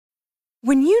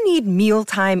When you need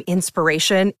mealtime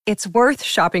inspiration, it's worth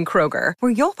shopping Kroger,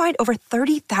 where you'll find over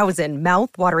 30,000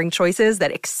 mouth-watering choices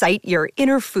that excite your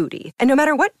inner foodie. And no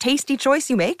matter what tasty choice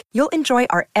you make, you'll enjoy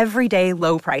our everyday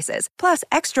low prices, plus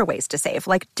extra ways to save,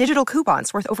 like digital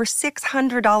coupons worth over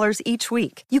 $600 each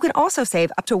week. You can also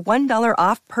save up to $1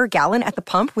 off per gallon at the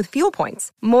pump with fuel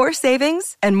points. More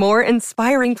savings and more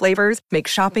inspiring flavors make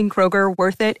shopping Kroger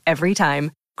worth it every time.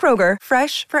 Kroger,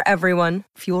 fresh for everyone.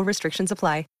 Fuel restrictions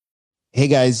apply. Hey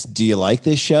guys, do you like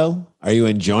this show? Are you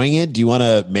enjoying it? Do you want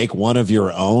to make one of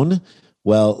your own?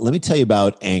 Well, let me tell you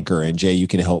about Anchor, and Jay, you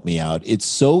can help me out. It's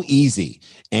so easy.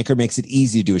 Anchor makes it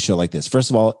easy to do a show like this. First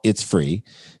of all, it's free.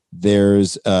 There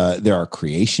are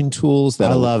creation tools that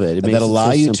I love it. That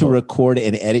allow you to record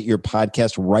and edit your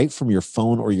podcast right from your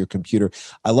phone or your computer.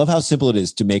 I love how simple it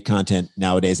is to make content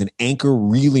nowadays, and Anchor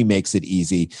really makes it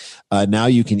easy. Now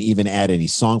you can even add any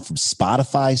song from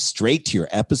Spotify straight to your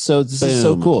episodes. This is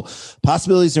so cool.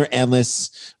 Possibilities are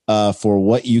endless for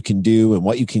what you can do and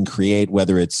what you can create,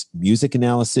 whether it's music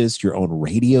analysis, your own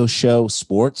radio show,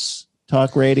 sports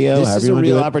talk radio. This is a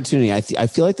real opportunity. I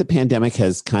feel like the pandemic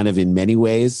has kind of in many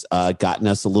ways gotten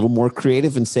us a little more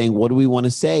creative in saying, what do we want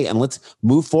to say? And let's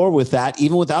move forward with that,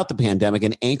 even without the pandemic.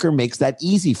 And Anchor makes that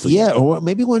easy for you. Yeah, or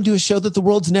maybe you want to do a show that the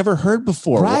world's never heard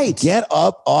before. Right. Well, get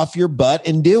up off your butt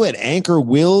and do it. Anchor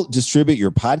will distribute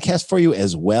your podcast for you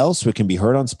as well, so it can be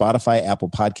heard on Spotify, Apple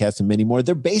Podcasts, and many more.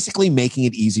 They're basically making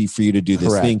it easy for you to do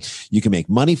this thing. You can make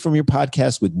money from your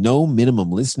podcast with no minimum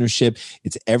listenership.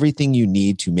 It's everything you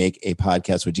need to make a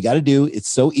podcast. What you got to do, it's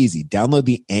so easy. Download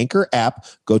the Anchor app,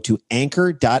 go to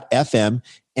anchor.fm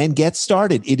and get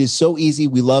started. It is so easy.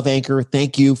 We love Anchor.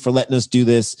 Thank you for letting us do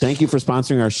this. Thank you for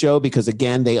sponsoring our show, because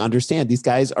again, they understand these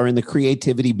guys are in the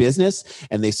creativity business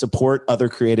and they support other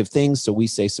creative things. So we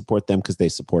say support them because they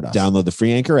support us. Download the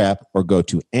free Anchor app or go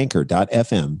to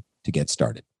anchor.fm to get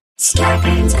started.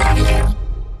 Scarpins Avenue.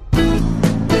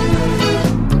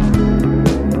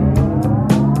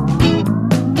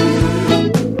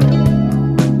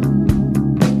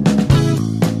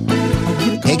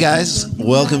 Hey guys,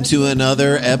 welcome to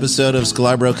another episode of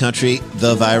Scalabro Country,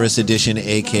 the virus edition,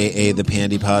 aka the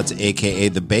Pandy Pods, aka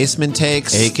the Basement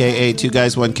Takes, aka Two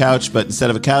Guys, One Couch, but instead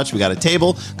of a couch, we got a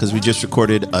table because we just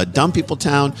recorded a Dumb People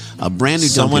Town, a brand new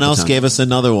Someone else gave us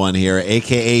another one here,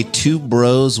 aka Two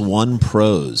Bros, One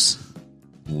Pros.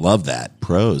 Love that.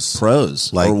 Pros.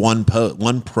 Like, or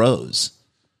one pros.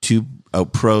 Two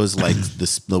pros like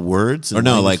the words? Or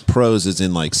no, like pros is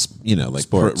in like, you know, like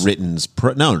written.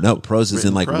 Pros is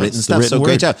in like written stuff. So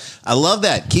great job. I love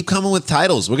that. Keep coming with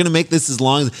titles. We're going to make this as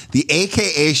long as the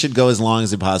AKA should go as long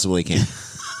as it possibly can.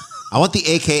 I want the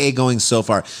AKA going so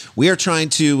far. We are trying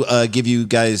to give you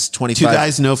guys 25. Two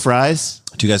guys, no fries.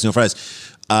 Two guys, no fries.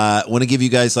 I want to give you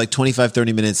guys like 25,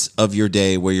 30 minutes of your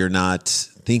day where you're not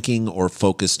thinking or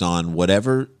focused on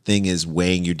whatever thing is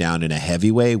weighing you down in a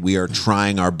heavy way. We are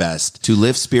trying our best to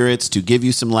lift spirits, to give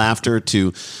you some laughter,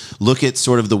 to look at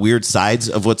sort of the weird sides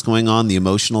of what's going on, the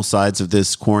emotional sides of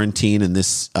this quarantine and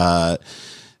this,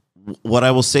 what I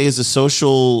will say is a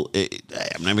social,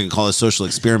 I'm not even going to call it a social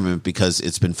experiment because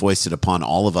it's been foisted upon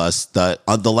all of us, the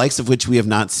likes of which we have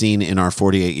not seen in our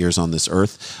 48 years on this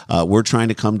earth. We're trying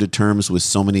to come to terms with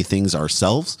so many things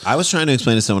ourselves. I was trying to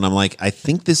explain to someone, I'm like, I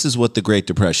think this is what the Great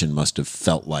Depression must have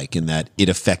felt like, in that it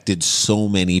affected so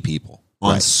many people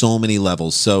on so many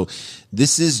levels. So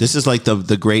this is like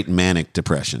the Great Manic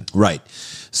Depression. Right.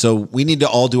 So we need to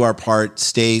all do our part,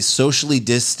 stay socially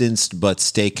distanced, but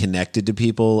stay connected to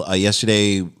people.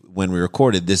 Yesterday, when we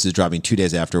recorded, this is dropping 2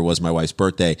 days after it was my wife's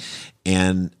birthday,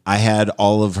 and I had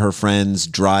all of her friends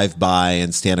drive by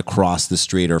and stand across the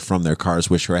street or from their cars,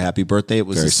 wish her a happy birthday. It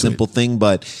was a simple thing,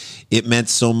 but it meant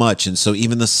so much. And so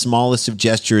even the smallest of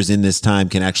gestures in this time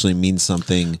can actually mean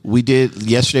something. We did,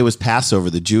 yesterday was Passover,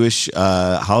 the Jewish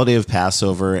holiday of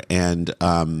Passover, and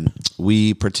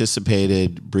we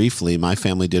participated briefly, my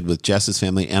family did with Jess's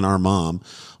family and our mom,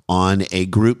 on a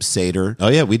group Seder. Oh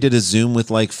yeah, we did a Zoom with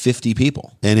like 50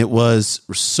 people. And it was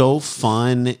so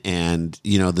fun. And,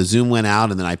 you know, the Zoom went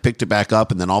out and then I picked it back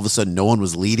up and then all of a sudden no one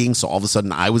was leading. So all of a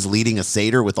sudden I was leading a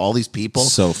Seder with all these people.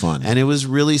 So fun. And it was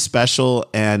really special.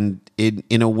 And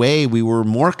in a way, we were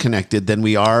more connected than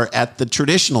we are at the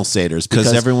traditional Seders.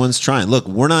 Because everyone's trying. Look,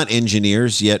 we're not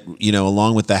engineers yet, you know,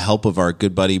 along with the help of our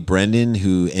good buddy Brendan,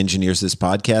 who engineers this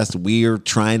podcast, we are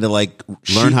trying to like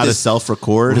learn how to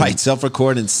self-record. Right,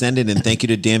 self-record and send it. And thank you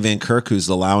to Dan Van Kirk, who's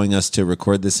allowing us to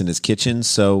record this in his kitchen.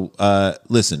 So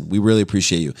listen, we really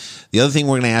appreciate you. The other thing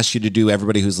we're going to ask you to do,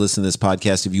 everybody who's listening to this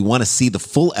podcast, if you want to see the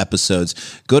full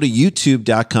episodes, go to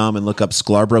youtube.com and look up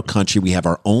Scalabro Country. We have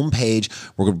our own page.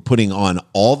 We're putting on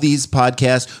all these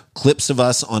podcasts. clips of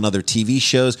us on other TV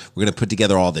shows. We're going to put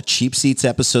together all the Cheap Seats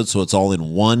episodes so it's all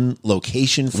in one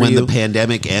location for when you. the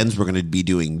pandemic ends, we're going to be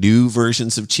doing new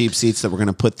versions of Cheap Seats that we're going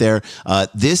to put there.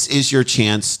 This is your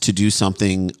chance to do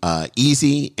something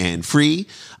easy and free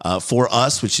for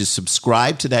us, which is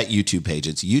subscribe to that YouTube page.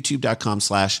 It's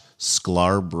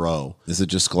youtube.com/Sklarbro. Is it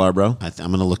just Sklarbro? I'm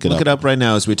going to look it up. Look it up right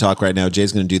now as we talk right now.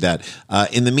 Jay's going to do that.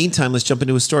 In the meantime, let's jump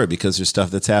into a story because there's stuff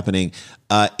that's happening.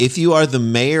 If you are the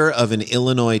mayor of an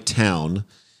Illinois town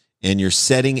and you're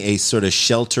setting a sort of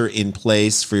shelter in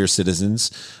place for your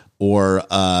citizens or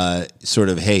sort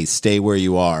of, hey, stay where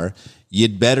you are,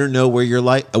 you'd better know where your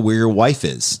wife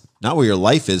is. Not where your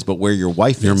life is, but where your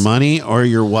wife is. Your money or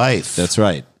your wife. That's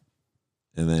right.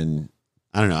 And then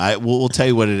I don't know. We'll tell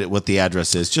you what the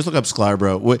address is. Just look up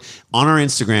Sklarbro. On our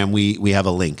Instagram, we have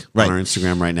a link on our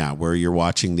Instagram right now where you're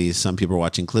watching these. Some people are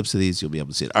watching clips of these. You'll be able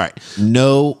to see it. All right.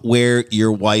 Know where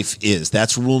your wife is.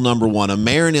 That's rule number one. A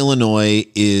mayor in Illinois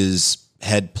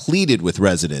had pleaded with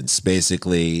residents,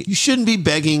 basically. You shouldn't be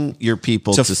begging your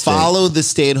people to follow the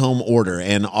stay-at-home order,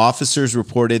 and officers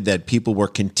reported that people were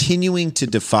continuing to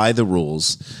defy the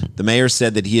rules. The mayor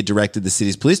said that he had directed the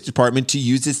city's police department to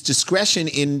use its discretion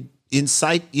in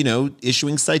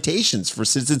issuing citations for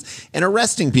citizens and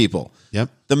arresting people. Yep.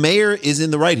 The mayor is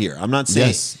in the right here. I'm not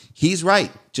saying he's right.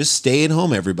 Just stay at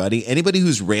home, everybody. Anybody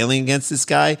who's railing against this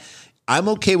guy, I'm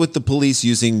okay with the police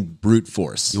using brute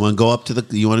force. You want to go up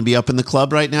you want to be up in the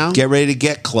club right now? Get ready to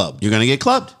get clubbed. You're going to get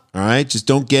clubbed. All right? Just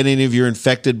don't get any of your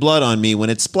infected blood on me when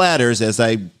it splatters as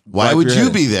I... Why would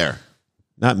you be there?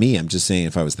 Not me. I'm just saying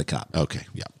if I was the cop. Okay,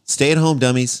 yeah. Stay at home,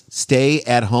 dummies. Stay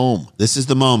at home. This is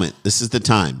the moment. This is the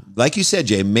time. Like you said,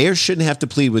 Jay, mayors shouldn't have to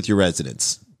plead with your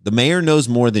residents. The mayor knows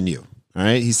more than you. All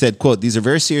right? He said, quote, "These are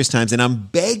very serious times, and I'm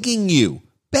begging you.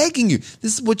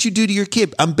 This is what you do to your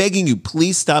kid. I'm begging you.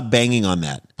 Please stop banging on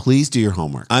that. Please do your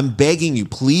homework. I'm begging you.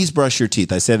 Please brush your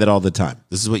teeth." I say that all the time.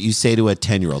 This is what you say to a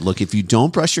 10-year-old. Look, if you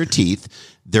don't brush your teeth,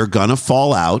 they're going to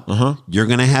fall out. You're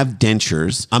going to have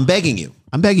dentures. I'm begging you.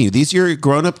 I'm begging you. These are your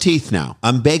grown-up teeth now.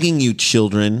 I'm begging you,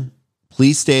 children.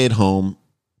 Please stay at home.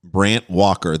 Brant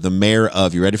Walker, the mayor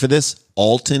of, you ready for this?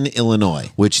 Alton, Illinois.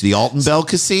 Which the Alton Bell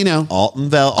Casino.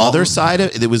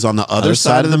 It was on the other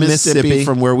side of the Mississippi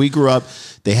from where we grew up.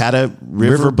 They had a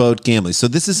riverboat gambling. So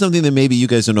this is something that maybe you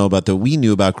guys don't know about that we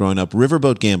knew about growing up.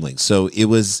 Riverboat gambling. So it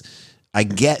was,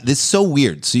 this is so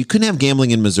weird. So you couldn't have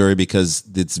gambling in Missouri because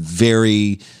it's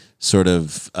very sort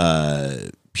of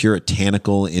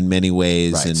puritanical in many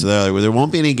ways. Right. And so there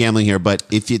won't be any gambling here, but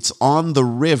if it's on the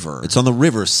river. It's on the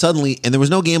river. Suddenly, and there was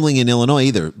no gambling in Illinois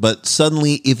either, but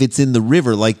suddenly if it's in the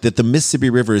river, like that the Mississippi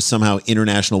River is somehow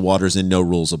international waters and no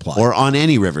rules apply. Or on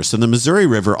any river. So the Missouri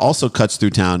River also cuts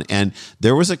through town, and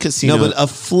there was a casino. No,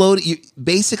 but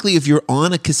basically if you're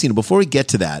on a casino, before we get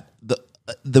to that,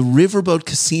 the riverboat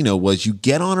casino was you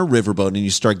get on a riverboat and you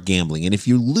start gambling. And if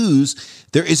you lose,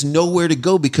 there is nowhere to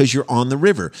go because you're on the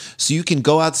river. So you can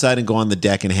go outside and go on the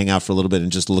deck and hang out for a little bit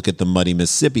and just look at the muddy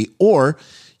Mississippi, or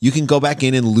you can go back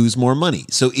in and lose more money.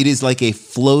 So it is like a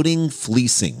floating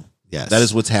fleecing. Yes. That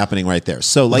is what's happening right there.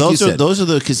 So like those you said, those are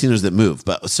the casinos that move.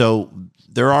 But so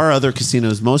there are other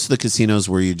casinos. Most of the casinos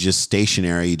where you're just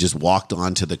stationary, you just walked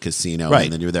onto the casino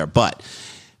and then you're there. But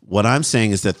what I'm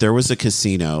saying is that there was a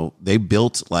casino. They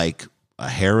built like a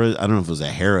Harrah's. I don't know if it was a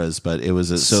Harrah's, but it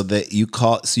was so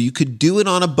you could do it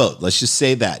on a boat. Let's just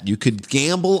say that you could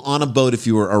gamble on a boat if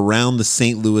you were around the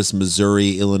St. Louis,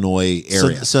 Missouri, Illinois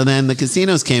area. So then the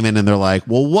casinos came in and they're like,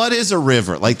 well, what is a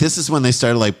river? Like this is when they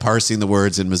started like parsing the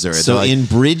words in Missouri. So like, in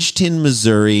Bridgeton,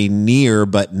 Missouri, near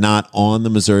but not on the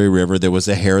Missouri River, there was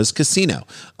a Harrah's Casino,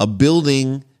 a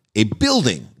building,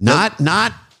 not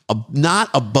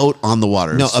a boat on the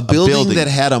water. No, a building that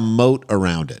had a moat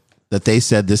around it. That they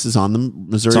said this is on the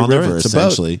Missouri River, it's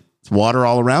essentially. It's water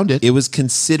all around it. It was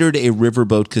considered a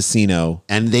riverboat casino.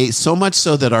 And they, so much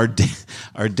so that our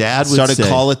dad would say,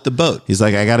 call it the boat. He's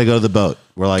like, I got to go to the boat.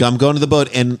 We're like, I'm going to the boat.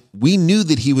 And we knew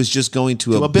that he was just going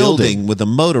to a building with a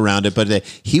moat around it. But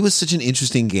he was such an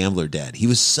interesting gambler, Dad. He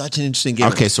was such an interesting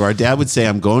gambler. Okay, so our dad would say,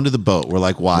 I'm going to the boat. We're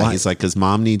like, why? He's like, because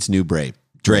mom needs new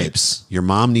drapes. Your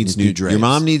mom needs new drapes. Your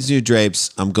mom needs new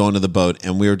drapes. I'm going to the boat.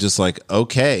 And we were just like,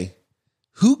 okay.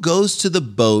 Who goes to the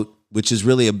boat, which is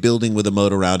really a building with a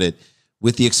moat around it,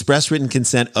 with the express written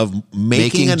consent of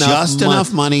making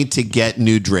enough money to get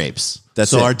new drapes? That's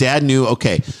so it. Our dad knew,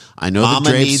 okay, I know Mama the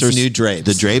drapes needs new drapes.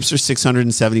 The drapes are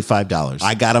 $675.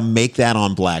 I got to make that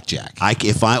on blackjack.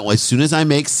 As soon as I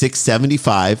make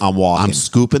 $675, I'm walking. I'm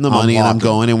scooping the money and I'm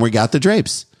going, and we got the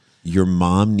drapes. Your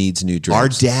mom needs new drapes. Our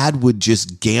dad would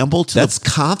just gamble That's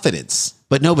confidence.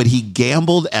 But he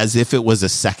gambled as if it was a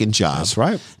second job. That's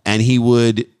right. And he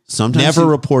would Sometimes Never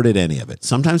reported any of it.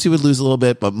 Sometimes he would lose a little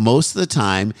bit, but most of the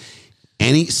time,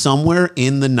 somewhere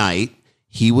in the night,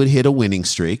 he would hit a winning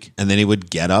streak And then he would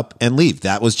get up and leave.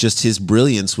 That was just his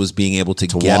brilliance, was being able to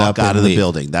get walk up out and of the leave.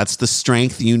 building. That's the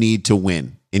strength you need to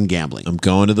win in gambling. I'm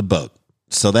going to the boat.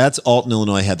 So that's Alton,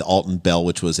 Illinois, had the Alton Bell,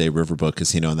 which was a riverboat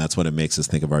casino, and that's what it makes us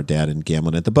think of our dad and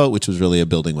gambling at the boat, which was really a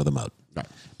building with a moat. Right.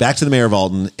 Back to the mayor of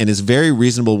Alton and his very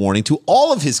reasonable warning to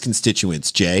all of his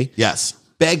constituents, Jay. Yes.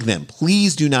 Beg them,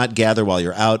 please do not gather while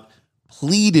you're out.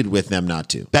 Pleaded with them not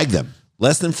to. Beg them.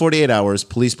 Less than 48 hours,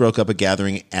 police broke up a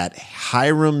gathering at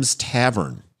Hiram's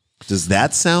Tavern. Does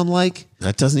that sound like?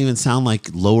 That doesn't even sound like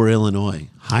Lower Illinois.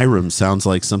 Hiram sounds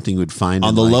like something you would find On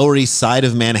in the like Lower East Side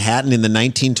of Manhattan in the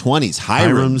 1920s.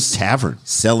 Hiram's Tavern.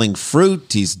 Selling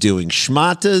fruit. He's doing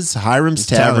schmatas. Hiram's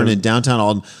Tavern Tavern. in downtown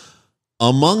Alton.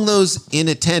 Among those in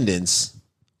attendance,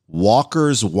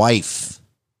 Walker's wife.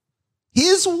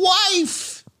 His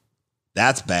wife.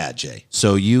 That's bad, Jay.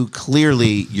 So you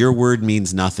clearly, your word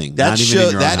means nothing. That not even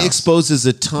in your own house. exposes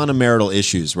a ton of marital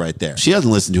issues right there. She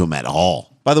doesn't listen to him at all.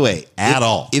 By the way, At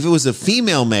all. If it was a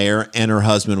female mayor and her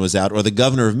husband was out, or the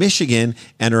governor of Michigan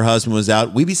and her husband was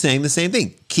out, we'd be saying the same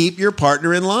thing. Keep your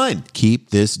partner in line. Keep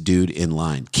this dude in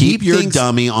line. Keep your things-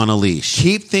 dummy on a leash.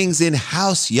 Keep things in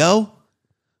house, yo.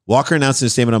 Walker announced in a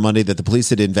statement on Monday that the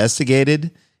police had investigated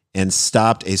and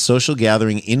stopped a social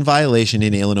gathering in violation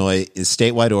in Illinois'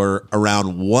 statewide order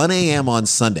around 1 a.m. on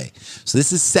Sunday. So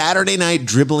this is Saturday night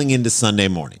dribbling into Sunday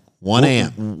morning. 1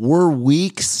 a.m. We're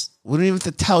weeks. We don't even have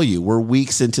to tell you. We're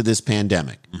weeks into this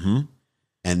pandemic. Mm-hmm.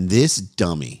 And this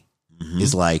dummy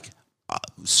is like,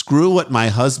 screw what my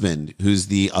husband, who's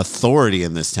the authority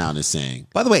in this town, is saying.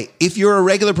 By the way, if you're a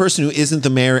regular person who isn't the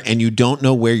mayor and you don't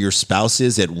know where your spouse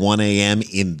is at 1 a.m.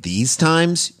 in these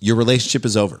times, your relationship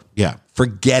is over. Yeah.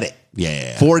 Forget it.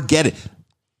 Yeah. Forget it.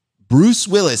 Bruce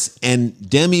Willis and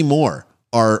Demi Moore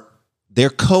they're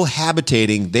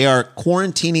cohabitating. They are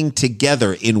quarantining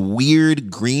together in weird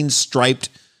green striped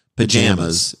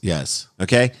pajamas. Yes.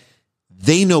 Okay.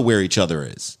 They know where each other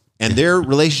is. And their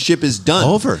relationship is done.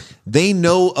 Over. They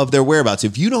know of their whereabouts.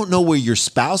 If you don't know where your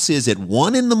spouse is at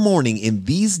 1 a.m. in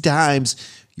these times,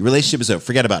 your relationship is over.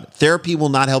 Forget about it. Therapy will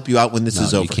not help you out when this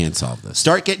is over. You can't solve this.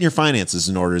 Start getting your finances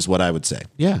in order is what I would say.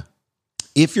 Yeah.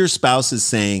 If your spouse is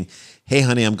saying, hey,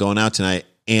 honey, I'm going out tonight,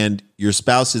 and your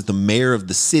spouse is the mayor of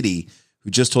the city who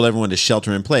just told everyone to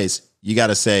shelter in place, you got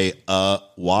to say,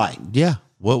 why? Yeah.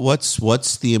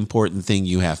 What's the important thing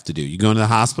you have to do? You going to the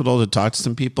hospital to talk to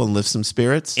some people and lift some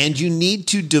spirits? And you need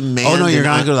to demand. Oh, no, you're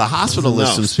not going to go to the hospital to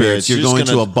lift some spirits. You're going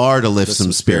to a bar to lift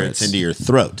some spirits into your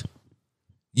throat.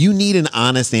 You need an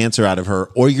honest answer out of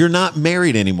her, or you're not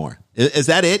married anymore. Is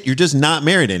that it? You're just not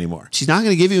married anymore. She's not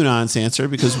going to give you an honest answer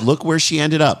because look where she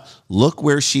ended up. Look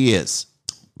where she is.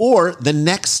 Or the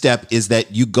next step is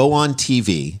that you go on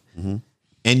TV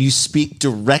and you speak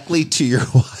directly to your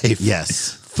wife.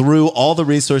 Yes. Through all the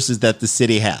resources that the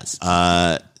city has.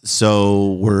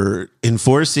 So we're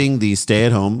enforcing the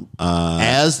stay-at-home.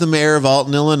 As the mayor of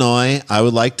Alton, Illinois, I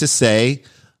would like to say,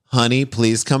 honey,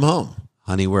 please come home.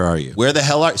 Honey, where are you? Where the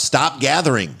hell are you? Stop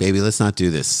gathering. Baby, let's not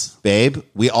do this. Babe,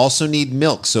 we also need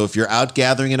milk. So if you're out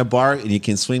gathering in a bar and you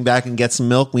can swing back and get some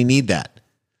milk, we need that.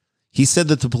 He said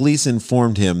that the police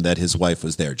informed him that his wife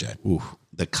was there, Jay. Ooh,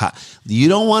 you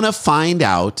don't want to find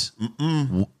out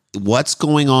what's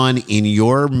going on in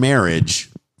your marriage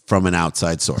from an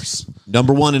outside source.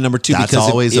 Number one and number two, That's because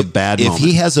always a bad moment. If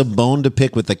he has a bone to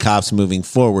pick with the cops moving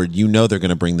forward, you know they're going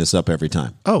to bring this up every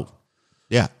time. Oh,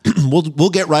 yeah. We'll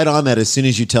get right on that as soon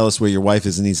as you tell us where your wife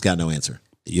is, and he's got no answer.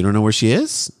 You don't know where she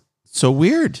is? So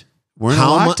weird. We're in a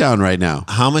lockdown right now.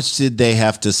 How much did they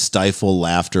have to stifle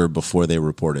laughter before they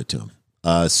reported to him?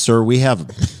 Sir, we have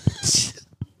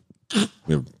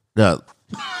No.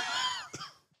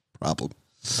 problem.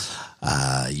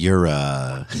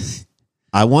 I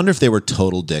wonder if they were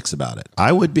total dicks about it.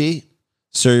 I would be.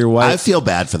 Sir, your wife. I feel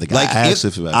bad for the guy.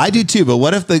 I do too, but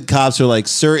what if the cops are like,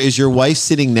 sir, is your wife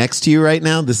sitting next to you right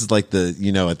now? This is like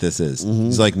you know what this is.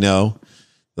 He's like, no.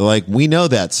 They're like, we know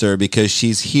that, sir, because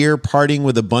she's here partying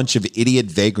with a bunch of idiot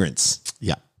vagrants.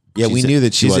 Yeah. Yeah, we knew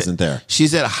that she wasn't there.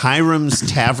 She's at Hiram's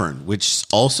Tavern, which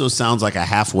also sounds like a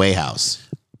halfway house.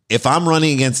 If I'm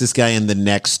running against this guy in the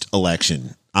next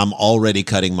election, I'm already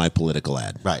cutting my political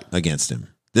ad against him.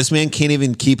 This man can't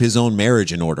even keep his own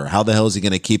marriage in order. How the hell is he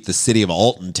going to keep the city of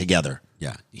Alton together?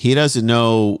 Yeah. He doesn't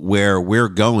know where we're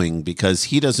going because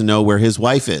he doesn't know where his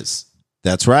wife is.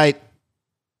 That's right.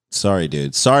 Sorry,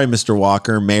 dude. Sorry, Mr.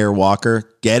 Walker, Mayor Walker.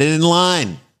 Get it in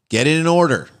line. Get it in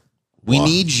order. We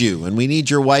need you, and we need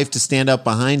your wife to stand up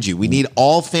behind you. We need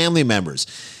all family members,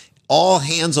 all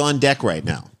hands on deck right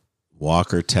now.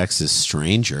 Walker, Texas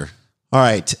stranger. All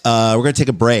right, we're going to take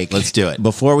a break. Let's do it.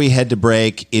 Before we head to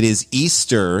break, it is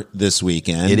Easter this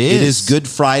weekend. It is. It is Good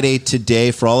Friday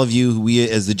today. For all of you,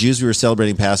 as the Jews, we are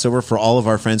celebrating Passover. For all of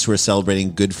our friends who are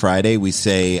celebrating Good Friday, we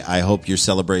say, I hope your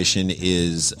celebration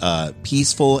is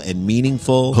peaceful and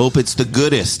meaningful. Hope it's the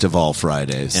goodest of all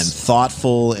Fridays. And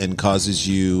thoughtful and causes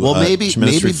you maybe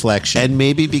reflection. And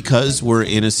maybe because we're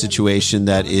in a situation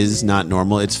that is not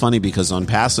normal. It's funny because on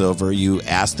Passover, you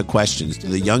ask the questions.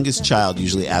 The youngest child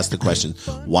usually asks the question,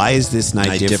 why is this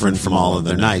night different from all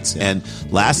other nights? Yeah.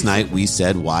 And last night we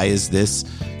said, why is this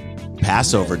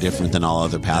Passover different than all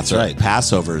other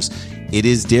Passovers? It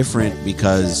is different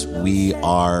because we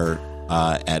are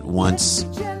at once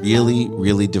really,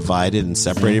 really divided and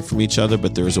separated from each other,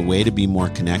 but there is a way to be more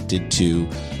connected to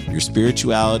your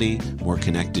spirituality, more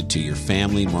connected to your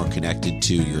family, more connected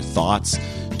to your thoughts,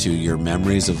 to your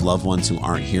memories of loved ones who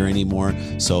aren't here anymore.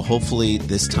 So hopefully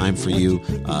this time for you,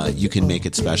 you can make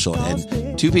it special.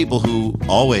 And two people who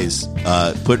always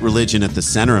put religion at the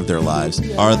center of their lives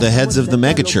are the heads of the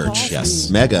Mega Church.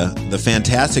 Yes. Mega, the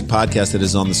fantastic podcast that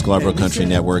is on the Scarborough Country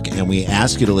Network, and we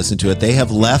ask you to listen to it. They have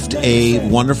left a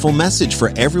wonderful message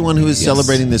for everyone who is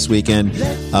celebrating this weekend.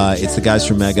 It's the guys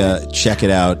from Mega. Check it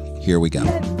out. Here we go.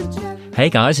 Hey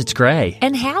guys, it's Gray.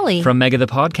 And Hallie. From Mega the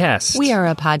Podcast. We are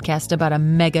a podcast about a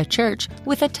mega church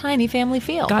with a tiny family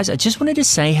feel. Guys, I just wanted to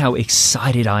say how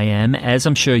excited I am, as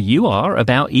I'm sure you are,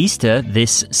 about Easter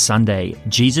this Sunday.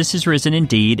 Jesus is risen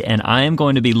indeed, and I am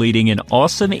going to be leading an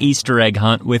awesome Easter egg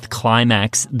hunt with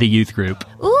Climax, the youth group.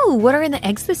 Ooh, what are in the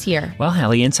eggs this year? Well,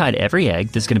 Hallie, inside every egg,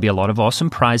 there's going to be a lot of awesome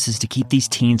prizes to keep these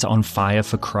teens on fire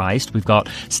for Christ. We've got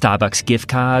Starbucks gift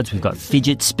cards, we've got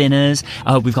fidget spinners,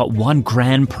 we've got one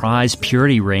grand prize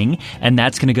purity ring, and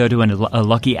that's going to go to a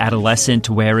lucky adolescent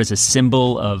to wear as a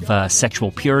symbol of sexual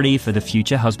purity for the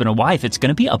future husband or wife. It's going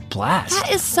to be a blast.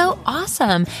 That is so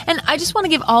awesome. And I just want to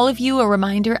give all of you a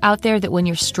reminder out there that when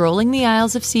you're strolling the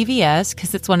aisles of CVS,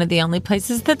 because it's one of the only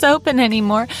places that's open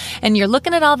anymore, and you're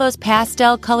looking at all those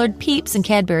pastel-colored Peeps and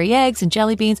Cadbury eggs and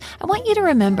jelly beans, I want you to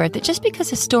remember that just because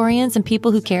historians and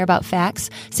people who care about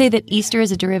facts say that Easter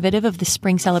is a derivative of the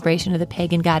spring celebration of the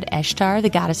pagan god Ishtar, the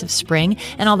goddess of spring,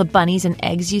 and all the bunnies and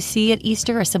eggs you see at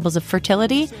Easter are symbols of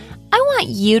fertility, I want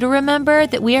you to remember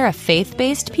that we are a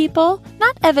faith-based people,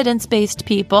 not evidence-based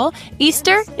people.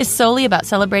 Easter is solely about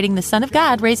celebrating the Son of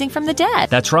God raising from the dead.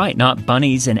 That's right, not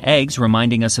bunnies and eggs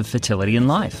reminding us of fertility in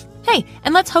life. Hey,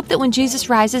 and let's hope that when Jesus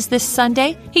rises this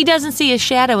Sunday, he doesn't see his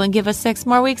shadow and give us 6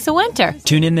 more weeks of winter.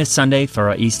 Tune in this Sunday for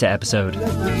our Easter episode.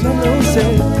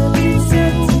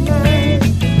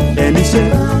 And he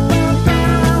said,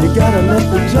 you gotta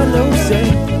let the jello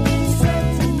say.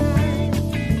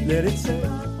 Let it say.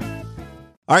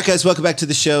 All right, guys, welcome back to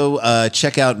the show.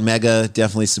 Check out Mega.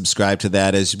 Definitely subscribe to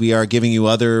that. As we are giving you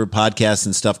other podcasts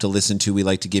and stuff to listen to, we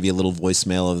like to give you a little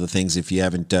voicemail of the things. If you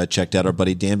haven't checked out our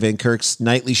buddy Dan Van Kirk's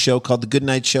nightly show called The Good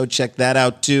Night Show, check that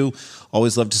out too.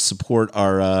 Always love to support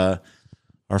our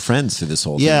friends through this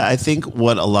whole thing. Yeah, I think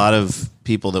what a lot of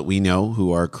people that we know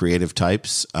who are creative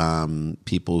types,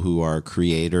 people who are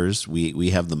creators,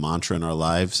 we have the mantra in our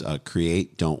lives,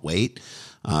 create, don't wait.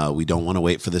 We don't want to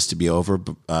wait for this to be over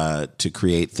to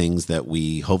create things that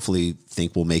we hopefully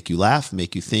think will make you laugh,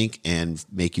 make you think, and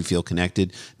make you feel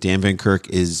connected. Dan Van Kirk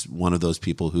is one of those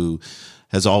people who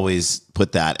has always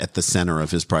put that at the center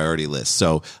of his priority list.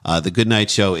 So The Good Night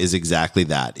Show is exactly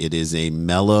that. It is a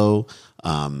mellow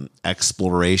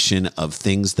exploration of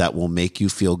things that will make you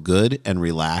feel good and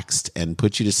relaxed and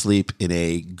put you to sleep in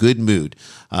a good mood.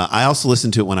 I also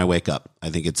listen to it when I wake up. I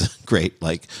think it's a great,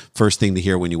 first thing to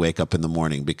hear when you wake up in the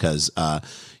morning, because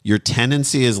your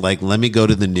tendency is let me go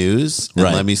to the news and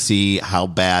let me see how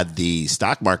bad the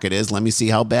stock market is. Let me see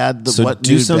how bad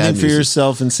do something for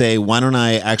yourself and say, why don't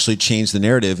I actually change the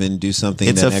narrative and do something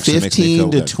it's that a actually makes me feel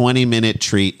 15 to good. 20 minute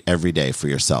treat every day for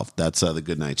yourself. That's The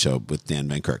Good Night Show with Dan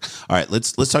Van Kirk. All right,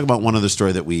 let's talk about one other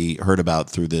story that we heard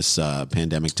about through this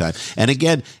pandemic time. And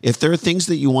again, if there are things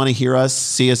that you want to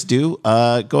see us do,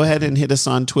 go ahead and hit us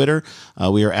on Twitter.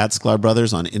 We are at Sklar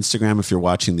Brothers on Instagram if you're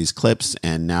watching these clips,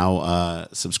 and now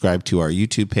subscribe to our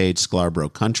YouTube page,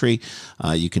 Sklarbro Country.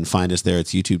 You can find us there.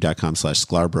 It's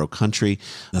youtube.com/Sklarbro Country.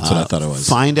 That's what I thought it was.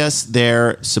 Find us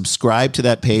there. Subscribe to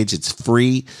that page. It's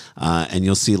free, and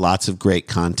you'll see lots of great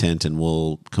content, and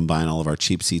we'll combine all of our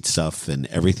cheap seat stuff and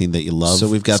everything that you love. So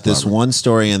we've got this Sklarbro. one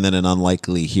story and then an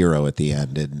unlikely hero at the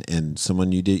end, and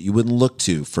someone you wouldn't look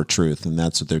to for truth, and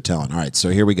that's what they're telling. All right, so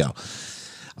here we go.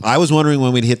 I was wondering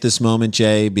when we'd hit this moment,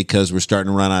 Jay, because we're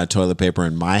starting to run out of toilet paper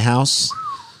in my house.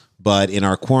 But in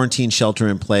our quarantine shelter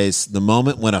in place, the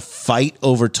moment when a fight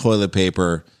over toilet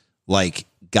paper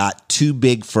got too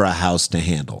big for a house to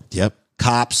handle. Yep.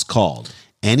 Cops called.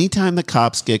 Anytime the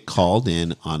cops get called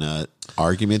in on a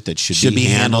argument that should be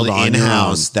handled in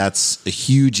house, that's a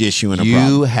huge issue and a you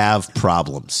problem. have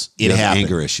problems. You have happened.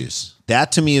 anger issues.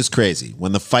 That to me is crazy.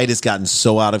 When the fight has gotten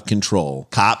so out of control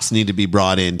Cops need to be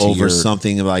brought in to over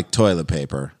something like toilet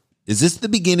paper. Is this the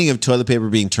beginning of toilet paper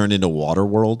being turned into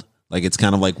Waterworld? Like it's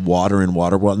kind of like water in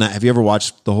Waterworld. Now, have you ever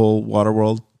watched the whole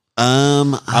Waterworld?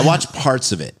 I watched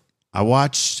parts of it.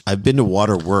 I've been to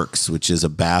Waterworks, which is a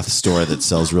bath store that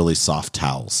sells really soft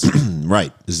towels.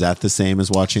 Right. Is that the same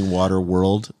as watching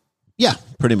Waterworld? Yeah,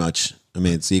 pretty much. I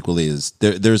mean, it's equally as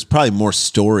there's probably more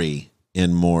story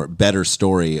and better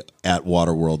story at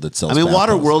Waterworld that sells. I mean, bath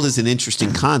towels. Waterworld is an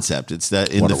interesting concept. It's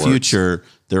that in the future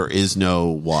there is no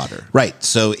water. Right.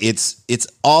 So it's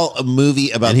all a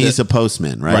movie about. And he's a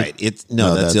postman, right? Right.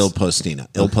 That's Il Postino.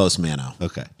 Il Postmano.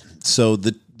 Okay. So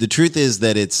the truth is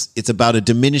that it's about a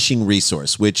diminishing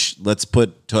resource, which let's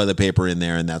put toilet paper in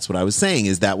there, and that's what I was saying.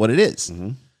 Is that what it is?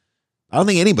 Mm-hmm. I don't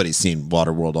think anybody's seen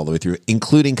Waterworld all the way through,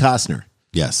 including Costner.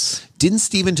 Yes. Didn't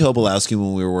Stephen Tobolowsky,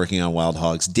 when we were working on Wild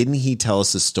Hogs, didn't he tell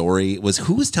us a story?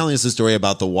 Who was telling us a story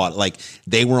about the water? Like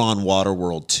they were on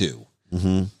Waterworld 2.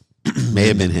 Mm-hmm. May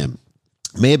have been him.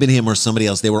 May have been him or somebody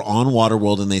else. They were on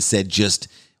Waterworld and they said just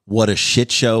what a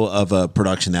shit show of a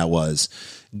production that was.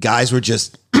 Guys were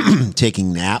just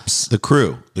taking naps. The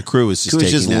crew was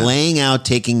just naps. Laying out,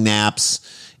 taking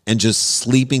naps, and just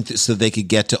sleeping so they could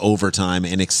get to overtime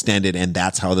and extend it. And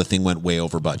that's how the thing went way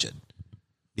over budget.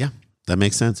 Yeah, that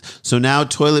makes sense. So now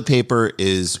toilet paper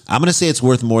is... I'm going to say it's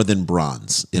worth more than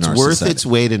bronze in our worth society. its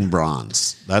weight in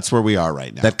bronze. That's where we are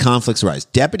right now. That conflicts rise.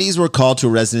 Deputies were called to a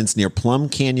residence near Plum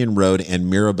Canyon Road and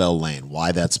Mirabelle Lane.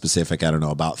 Why that specific, I don't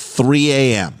know. About 3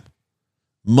 a.m.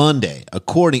 Monday,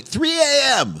 3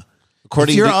 a.m.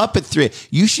 If you're up at 3,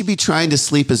 you should be trying to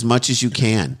sleep as much as you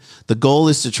can. The goal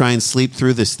is to try and sleep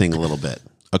through this thing a little bit.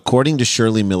 According to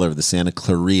Shirley Miller of the Santa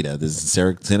Clarita, this is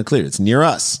Santa Clarita, it's near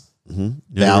us,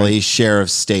 Valley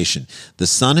Sheriff's Station. The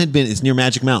son it's near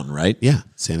Magic Mountain, right? Yeah,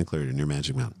 Santa Clarita, near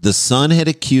Magic Mountain. The son had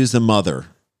accused the mother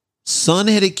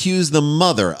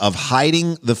of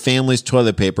hiding the family's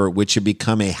toilet paper, which had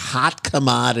become a hot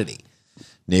commodity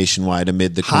nationwide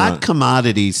amid the hot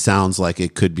commodity sounds like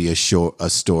it could be a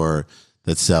store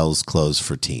that sells clothes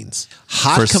for teens,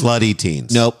 slutty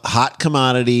teens. Nope. Hot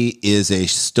commodity is a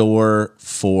store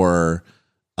for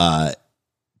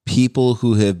people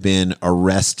who have been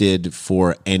arrested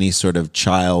for any sort of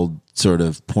child sort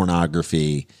of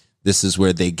pornography. This is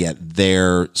where they get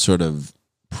their sort of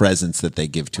presents that they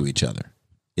give to each other.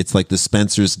 It's like the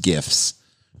Spencer's gifts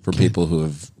for people who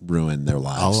have ruined their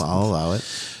lives. I'll allow it.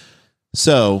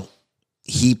 So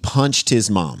he punched his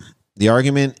mom. The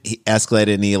argument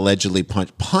escalated and he allegedly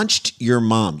punched your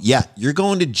mom. Yeah, you're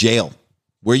going to jail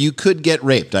where you could get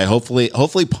raped.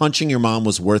 Hopefully punching your mom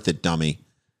was worth it, dummy.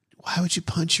 Why would you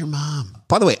punch your mom?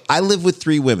 By the way, I live with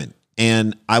 3 women,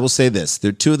 and I will say this.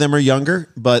 2 of them are younger,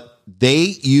 but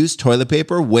they use toilet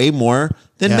paper way more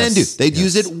than men do. They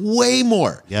use it way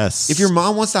more. Yes. If your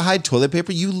mom wants to hide toilet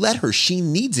paper, you let her. She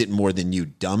needs it more than you,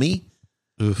 dummy.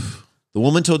 Oof. The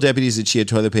woman told deputies that she had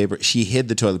toilet paper. She hid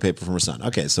the toilet paper from her son.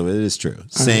 Okay, so it is true.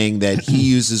 Saying that he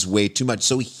uses way too much.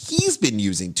 So he's been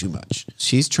using too much.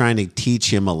 She's trying to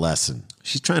teach him a lesson.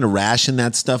 She's trying to ration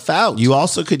that stuff out. You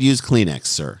also could use Kleenex,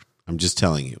 sir. I'm just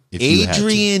telling you.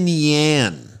 Adrian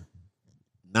Yan,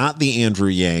 not the Andrew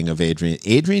Yang of Adrian.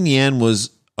 Adrian Yan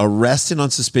was arrested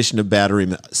on suspicion of battery.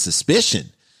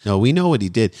 Suspicion? No, we know what he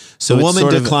did. So the woman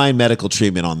declined medical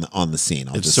treatment on the scene.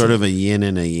 It's sort of a yin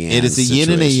and a yang. It is a yin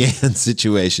and a yang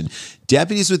situation.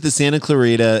 Deputies with the Santa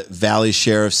Clarita Valley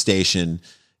Sheriff's Station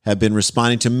have been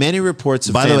responding to many reports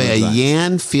of. By the way, a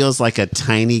yan feels like a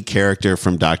tiny character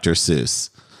from Dr.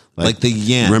 Seuss. Like the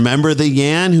yan. Remember the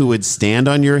yan who would stand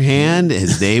on your hand?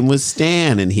 His name was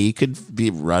Stan, and he could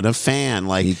run a fan.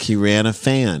 Like he ran a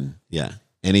fan. Yeah,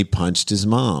 and he punched his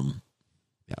mom.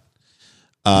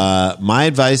 My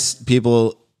advice,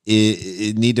 people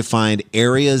need to find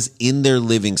areas in their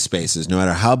living spaces, no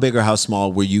matter how big or how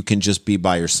small, where you can just be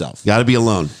by yourself. Got to be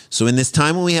alone. So in this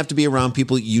time when we have to be around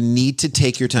people, you need to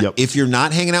take your time. Yep. If you're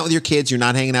not hanging out with your kids, you're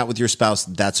not hanging out with your spouse,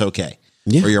 that's okay.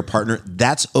 Yeah. Or your partner,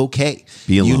 that's okay.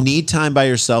 Be alone. You need time by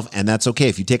yourself, and that's okay.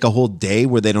 If you take a whole day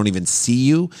where they don't even see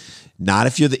you, not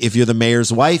if you're the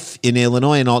mayor's wife in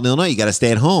Illinois, in Alton, Illinois, you got to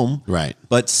stay at home. Right.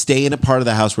 But stay in a part of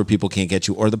the house where people can't get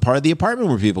you, or the part of the apartment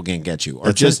where people can't get you,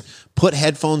 or just put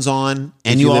headphones on.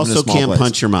 And you also can't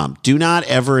punch your mom. Do not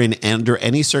ever, under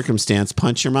any circumstance,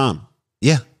 punch your mom.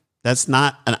 Yeah. That's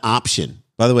not an option.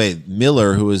 By the way,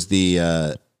 Miller, who was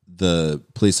the the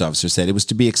police officer said. It was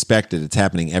to be expected. It's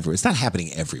happening everywhere. It's not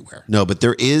happening everywhere. No, but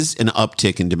there is an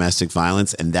uptick in domestic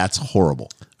violence, and that's horrible.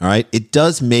 All right. It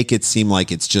does make it seem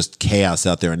like it's just chaos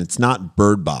out there, and it's not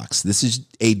Bird Box. This is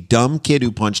a dumb kid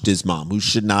who punched his mom who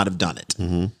should not have done it.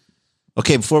 Mm-hmm.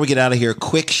 Okay, before we get out of here,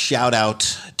 quick shout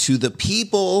out to the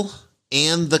people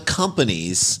and the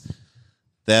companies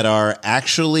that are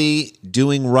actually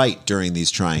doing right during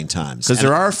these trying times. Because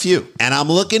there are a few. And I'm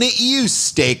looking at you,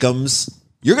 Steakums.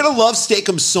 You're going to love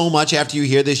Steakums so much after you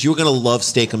hear this. You're going to love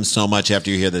Steakums so much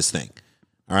after you hear this thing.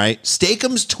 All right?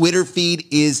 Steakums' Twitter feed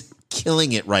is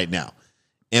killing it right now.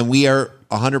 And we are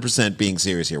 100% being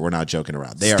serious here. We're not joking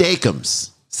around.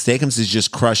 Steakums is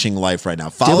just crushing life right now.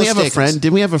 Didn't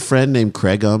we have a friend named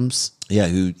Craig Ums? Yeah,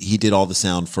 he did all the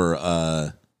sound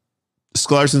for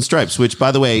Scars and Stripes, which,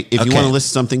 by the way, if you want to listen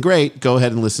to something great, go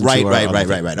ahead and listen to our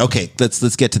Right. Okay,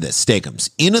 let's get to this. Steakums.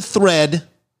 In a thread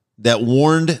that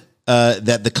warned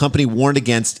that the company warned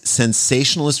against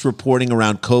sensationalist reporting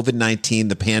around COVID-19,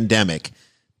 the pandemic.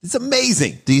 It's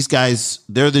amazing. These guys,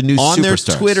 they're the new on superstars.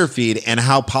 Their Twitter feed, and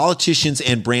how politicians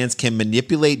and brands can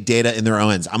manipulate data in their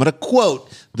own ends. I'm going to quote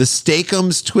the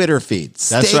Steakums Twitter feed.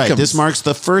 That's right. This marks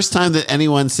the first time that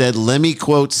anyone said, let me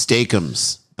quote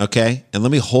Steakums. Okay, and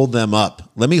let me hold them up.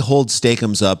 Let me hold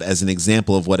Steakums up as an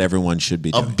example of what everyone should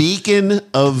be doing. A beacon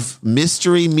of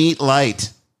mystery meat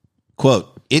light. Quote,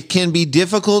 it can be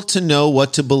difficult to know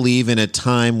what to believe in a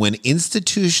time when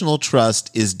institutional trust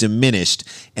is diminished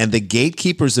and the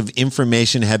gatekeepers of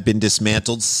information have been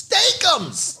dismantled.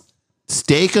 Steakums!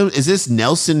 Steakums? Is this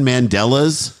Nelson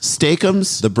Mandela's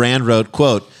Steakums? The brand wrote,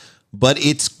 quote, but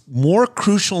it's more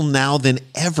crucial now than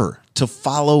ever to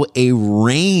follow a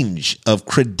range of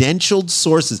credentialed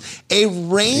sources. A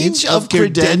range of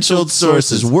credentialed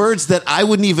sources. Words that I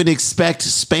wouldn't even expect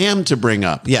spam to bring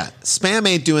up. Yeah, spam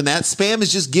ain't doing that. Spam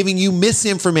is just giving you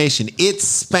misinformation.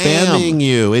 It's spamming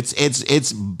you.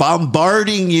 It's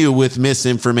bombarding you with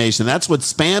misinformation. That's what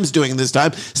spam's doing this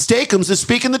time. Steakums is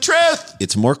speaking the truth.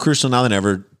 It's more crucial now than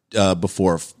ever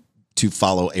before to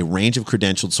follow a range of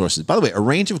credentialed sources. By the way, a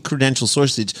range of credentialed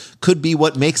sources could be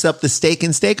what makes up the steak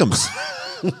in Steakums.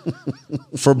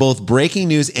 For both breaking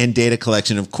news and data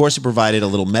collection. Of course, it provided a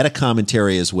little meta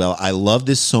commentary as well. I love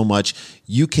this so much.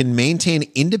 You can maintain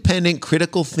independent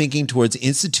critical thinking towards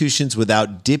institutions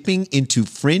without dipping into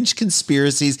fringe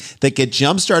conspiracies that get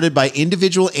jump-started by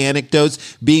individual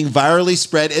anecdotes being virally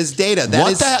spread as data.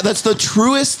 That's the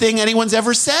truest thing anyone's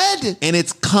ever said. And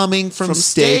it's coming from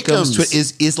Steakums.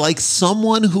 Is like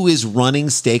someone who is running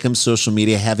Steakums social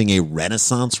media having a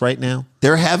renaissance right now?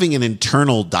 They're having an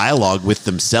internal dialogue with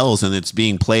themselves, and it's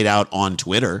being played out on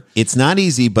Twitter. It's not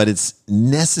easy, but it's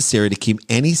necessary to keep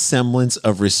any semblance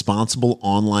of responsible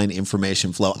online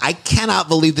information flow. I cannot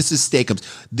believe this is Steakums.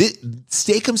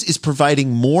 Steakums is providing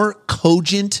more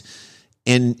cogent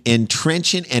and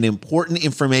trenchant and important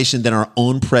information than our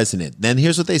own president. Then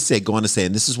here's what they say, go on to say,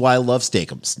 and this is why I love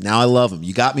Steakums. Now I love them.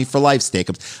 You got me for life,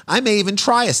 Steakums. I may even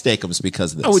try a Steakums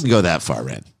because of this. I wouldn't go that far,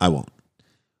 Red. I won't.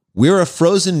 We're a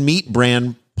frozen meat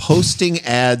brand posting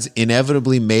ads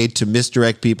inevitably made to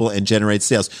misdirect people and generate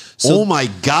sales. So, oh my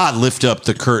God, lift up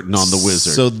the curtain on the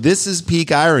wizard. So this is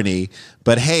peak irony,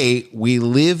 but hey, we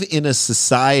live in a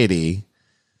society.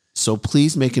 So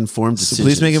please make informed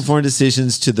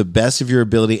decisions. To the best of your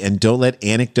ability, and don't let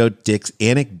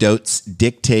anecdotes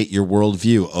dictate your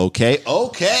worldview. Okay?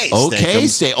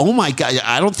 Oh my God.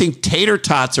 I don't think tater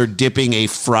tots are dipping a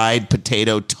fried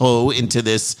potato toe into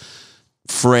this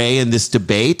fray and this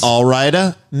debate. All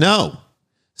right. No.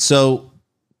 So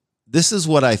this is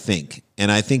what I think.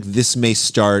 And I think this may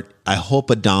start, I hope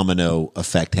a domino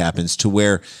effect happens to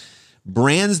where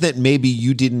brands that maybe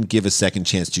you didn't give a second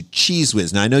chance to, Cheese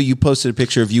Whiz. Now, I know you posted a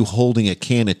picture of you holding a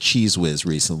can of Cheese Whiz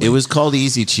recently. It was called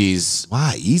Easy Cheese.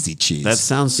 Why? Easy Cheese. That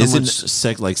sounds so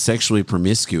much like sexually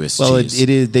promiscuous cheese. Well, it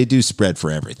is. They do spread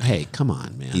for everything. Hey, come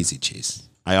on, man. Easy Cheese.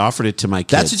 I offered it to my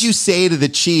kids. That's what you say to the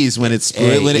cheese when it's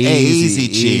easy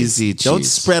cheese. Easy cheese. Don't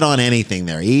spread on anything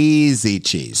there. Easy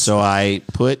cheese. So I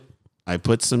put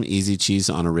some Easy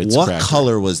Cheese on a Ritz cracker. What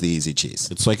color was the Easy Cheese?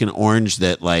 It's like an orange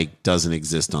that like doesn't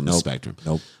exist on the spectrum.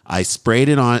 Nope. I sprayed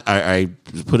it on. I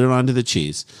put it onto the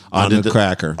cheese. Onto the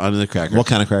cracker. Onto the cracker. What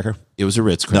kind of cracker? It was a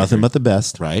Ritz cracker. Nothing but the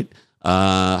best. Right.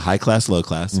 High class, low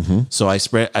class. Mm-hmm. So I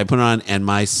put it on, and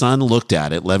my son looked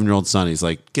at it, 11-year-old son. He's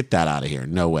like, get that out of here.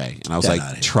 No way. And I was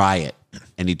like, try it.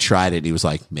 And he tried it. And he was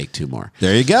like, make 2 more.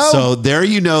 There you go. So there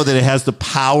you know that it has the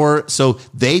power. So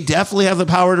they definitely have the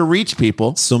power to reach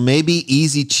people. So maybe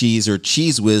Easy Cheese or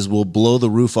Cheese Whiz will blow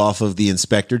the roof off of the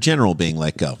Inspector General being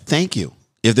let go. Thank you.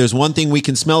 If there's one thing we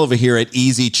can smell over here at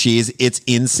Easy Cheese, it's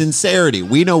insincerity.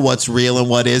 We know what's real and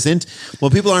what isn't.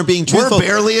 Well, people aren't being truthful. We're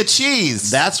barely a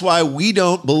cheese. That's why we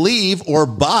don't believe or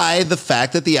buy the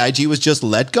fact that the IG was just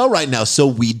let go right now. So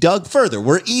we dug further.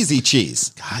 We're Easy Cheese.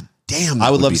 God damn,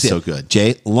 I would love be to see so it. good.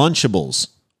 Jay, Lunchables.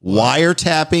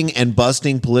 Wiretapping and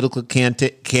busting political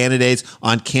candidates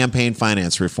on campaign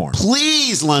finance reform.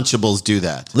 Please, Lunchables, do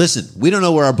that. Listen, we don't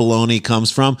know where our baloney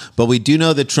comes from, but we do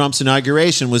know that Trump's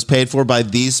inauguration was paid for by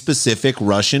these specific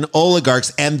Russian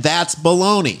oligarchs, and that's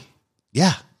baloney.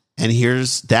 Yeah. And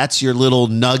that's your little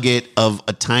nugget of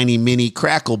a tiny mini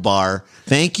crackle bar.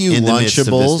 Thank you, in the midst of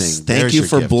this Lunchables. thing. Thank There's you your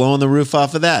for gift. blowing the roof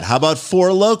off of that. How about Four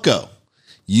Loko?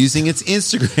 Using its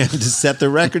Instagram to set the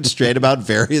record straight about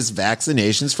various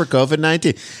vaccinations for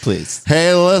COVID-19. Please.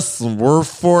 Hey, listen, we're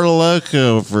Four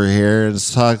Loko over here and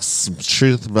talk some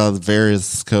truth about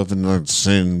various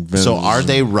COVID-19. So are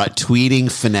they tweeting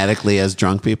phonetically as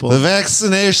drunk people? The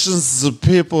vaccinations that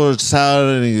people are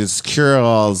touting as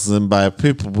cure-alls, and by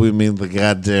people we mean the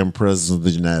goddamn president of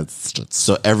the United States.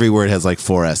 So every word has like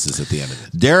 4 S's at the end of it.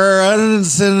 There are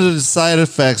unintended side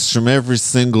effects from every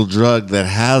single drug that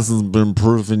hasn't been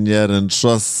proven yet, and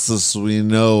trust us, we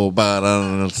know about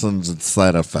unintended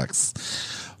side effects.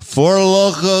 Four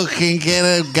Loko can get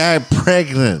a guy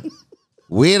pregnant.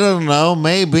 We don't know,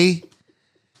 maybe.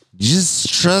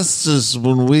 Just trust us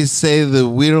when we say that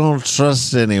we don't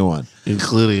trust anyone,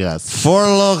 Including us. Four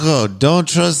Loko, don't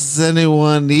trust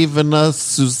anyone, even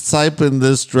us who's typing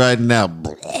this right now.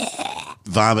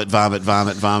 Vomit, vomit,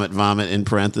 vomit, vomit, vomit in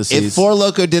parentheses. If Four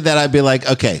Loko did that, I'd be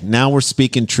like, okay, now we're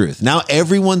speaking truth. Now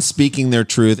everyone's speaking their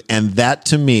truth, and that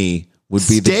to me would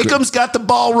be Steakums got the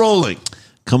ball rolling.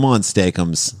 Come on,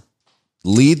 Steakums.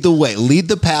 Lead the way. Lead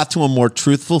the path to a more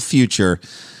truthful future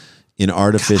in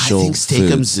artificial I think Steakums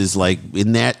foods. is like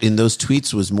in those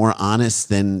tweets was more honest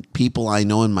than people I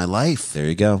know in my life. There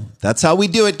you go. That's how we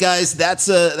do it, guys. That's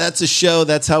a show.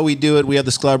 That's how we do it. We have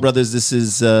the Sklar Brothers. This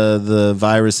is the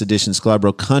Virus Edition,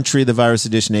 Sklarbro Country, the Virus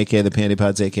Edition, a.k.a. the Panty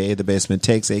Pods, a.k.a. the Basement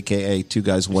Takes, a.k.a. Two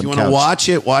Guys, One If Couch. you want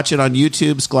to watch it on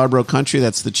YouTube, Sklarbro Country.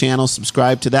 That's the channel.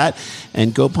 Subscribe to that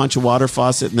and go punch a water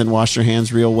faucet and then wash your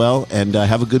hands real well and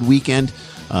have a good weekend.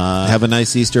 Have a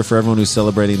nice Easter for everyone who's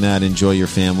celebrating that. Enjoy your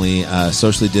family.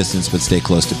 Socially distanced, but stay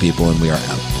close to people, and we are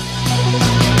out.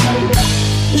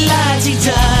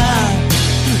 La-ti-ta,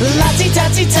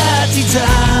 la-ti-ta-ti-ta-ti-ta,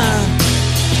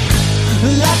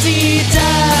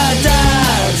 la-ti-ta-da-da.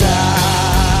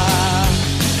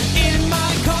 In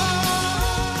my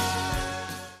car.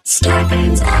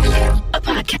 Scarpins Avenue.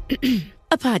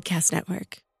 A podcast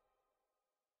network.